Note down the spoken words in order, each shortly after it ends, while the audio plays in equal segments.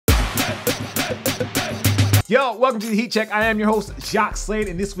Yo, welcome to the Heat Check. I am your host, Jacques Slade,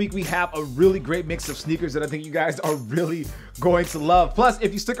 and this week we have a really great mix of sneakers that I think you guys are really going to love. Plus,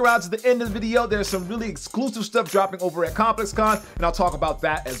 if you stick around to the end of the video, there's some really exclusive stuff dropping over at ComplexCon, and I'll talk about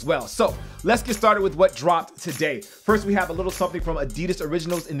that as well. So, let's get started with what dropped today. First, we have a little something from Adidas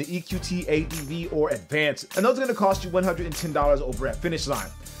Originals in the EQT, ADV, or Advanced, and those are going to cost you $110 over at Finish Line.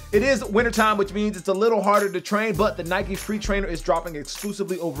 It is wintertime, which means it's a little harder to train, but the Nike Free Trainer is dropping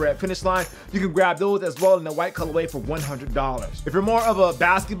exclusively over at Finish Line. You can grab those as well in the white colorway for $100. If you're more of a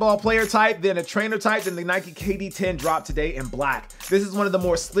basketball player type than a trainer type, then the Nike KD10 dropped today in black. This is one of the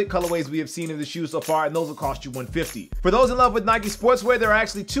more slick colorways we have seen in the shoe so far, and those will cost you $150. For those in love with Nike sportswear, there are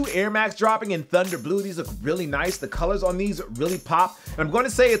actually two Air Max dropping in Thunder Blue. These look really nice. The colors on these really pop, and I'm going to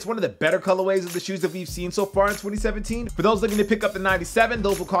say it's one of the better colorways of the shoes that we've seen so far in 2017. For those looking to pick up the 97,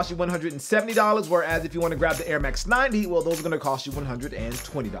 those will cost you $170, whereas if you want to grab the Air Max 90, well, those are going to cost you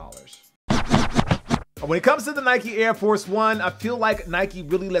 $120. When it comes to the Nike Air Force One, I feel like Nike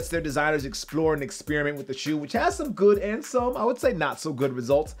really lets their designers explore and experiment with the shoe, which has some good and some, I would say, not so good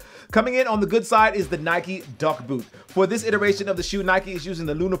results. Coming in on the good side is the Nike DUCKBOOT. For this iteration of the shoe, Nike is using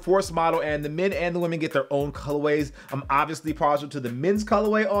the Lunar Force model, and the men and the women get their own colorways. I'm obviously partial to the men's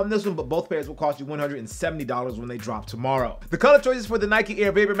colorway on this one, but both pairs will cost you $170 when they drop tomorrow. The color choices for the Nike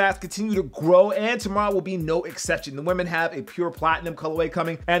Air VaporMax continue to grow, and tomorrow will be no exception. The women have a pure platinum colorway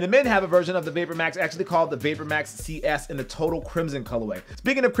coming, and the men have a version of the VaporMax actually called the VaporMax CS in the total crimson colorway.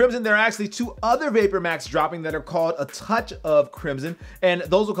 Speaking of crimson, there are actually two other VaporMax dropping that are called a touch of crimson, and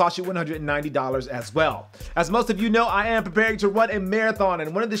those will cost you $190 as well. As most of you know, I am preparing to run a marathon,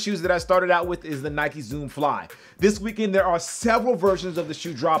 and one of the shoes that I started out with is the Nike Zoom Fly. This weekend, there are several versions of the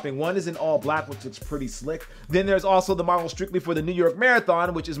shoe dropping. One is in all black, which looks pretty slick. Then there's also the model strictly for the New York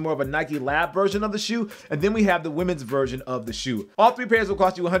Marathon, which is more of a Nike Lab version of the shoe. And then we have the women's version of the shoe. All three pairs will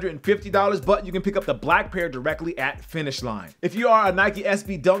cost you $150, but you can pick up the black pair directly at Finish Line. If you are a Nike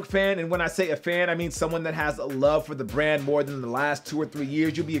SB Dunk fan, and when I say a fan, I mean someone that has a love for the brand more than the last 2 or 3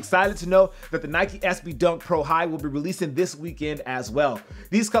 years, you'll be excited to know that the Nike SB Dunk Pro High will be releasing this weekend as well.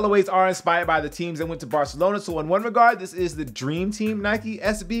 These colorways are inspired by the teams that went to Barcelona, so in one regard, this is the Dream Team Nike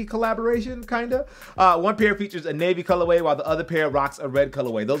SB collaboration, kinda. One pair features a navy colorway, while the other pair rocks a red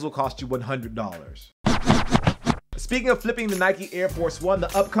colorway. Those will cost you $100. Speaking of flipping the Nike Air Force One,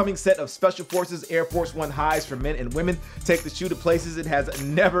 the upcoming set of Special Forces Air Force One highs for men and women take the shoe to places it has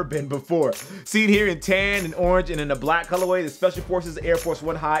never been before. Seen here in tan and orange and in a black colorway, the Special Forces Air Force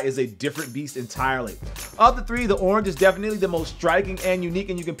One high is a different beast entirely. Of the three, the orange is definitely the most striking and unique,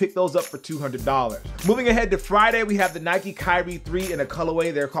 and you can pick those up for $200. Moving ahead to Friday, we have the Nike Kyrie 3 in a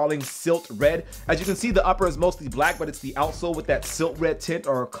colorway they're calling Silt Red. As you can see, the upper is mostly black, but it's the outsole with that silt red tint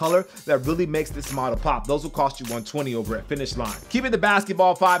or color that really makes this model pop. Those will cost you $120 over at Finish Line. Keeping the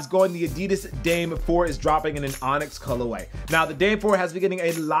basketball vibes going, the Adidas Dame 4 is dropping in an Onyx colorway. Now, the Dame 4 has been getting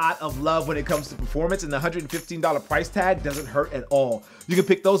a lot of love when it comes to performance, and the $115 price tag doesn't hurt at all. You can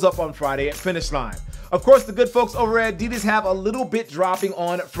pick those up on Friday at Finish Line. Of course, the good folks over at Adidas have a little bit dropping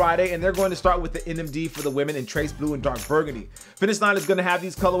on Friday, and they're going to start with the NMD for the women in Trace Blue and Dark Burgundy. Finish Line is going to have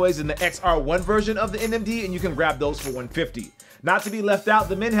these colorways in the XR1 version of the NMD, and you can grab those for $150. Not to be left out,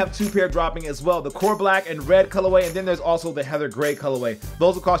 the men have two pair dropping as well, the Core Black and Red colorway, and then there's also the Heather Gray colorway.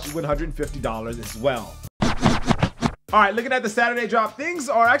 Those will cost you $150 as well. All right, looking at the Saturday drop, things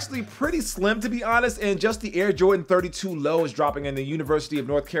are actually pretty slim, to be honest, and just the Air Jordan XXXII Low is dropping in the University of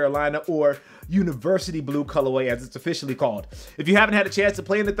North Carolina, or University Blue colorway as it's officially called. If you haven't had a chance to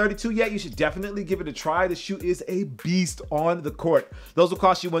play in the 32 yet, you should definitely give it a try. The shoe is a beast on the court. Those will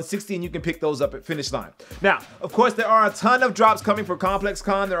cost you $160, and you can pick those up at Finish Line. Now, of course, there are a ton of drops coming for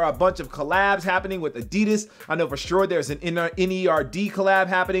ComplexCon. There are a bunch of collabs happening with Adidas. I know for sure there's an NERD collab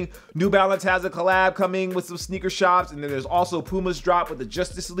happening. New Balance has a collab coming with some sneaker shops, and then there's also Puma's drop with the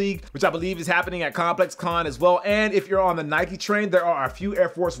Justice League, which I believe is happening at ComplexCon as well. And if you're on the Nike train, there are a few Air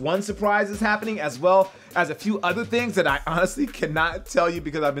Force One surprises happening, as well as a few other things that I honestly cannot tell you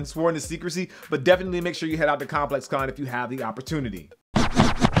because I've been sworn to secrecy, but definitely make sure you head out to ComplexCon if you have the opportunity.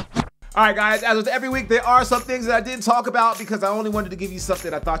 All right, guys, as with every week, there are some things that I didn't talk about because I only wanted to give you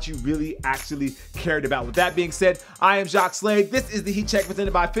something I thought you really actually cared about. With that being said, I am Jacques Slade. This is the Heat Check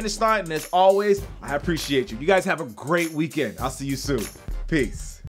presented by Finish Line, and as always, I appreciate you. You guys have a great weekend. I'll see you soon. Peace.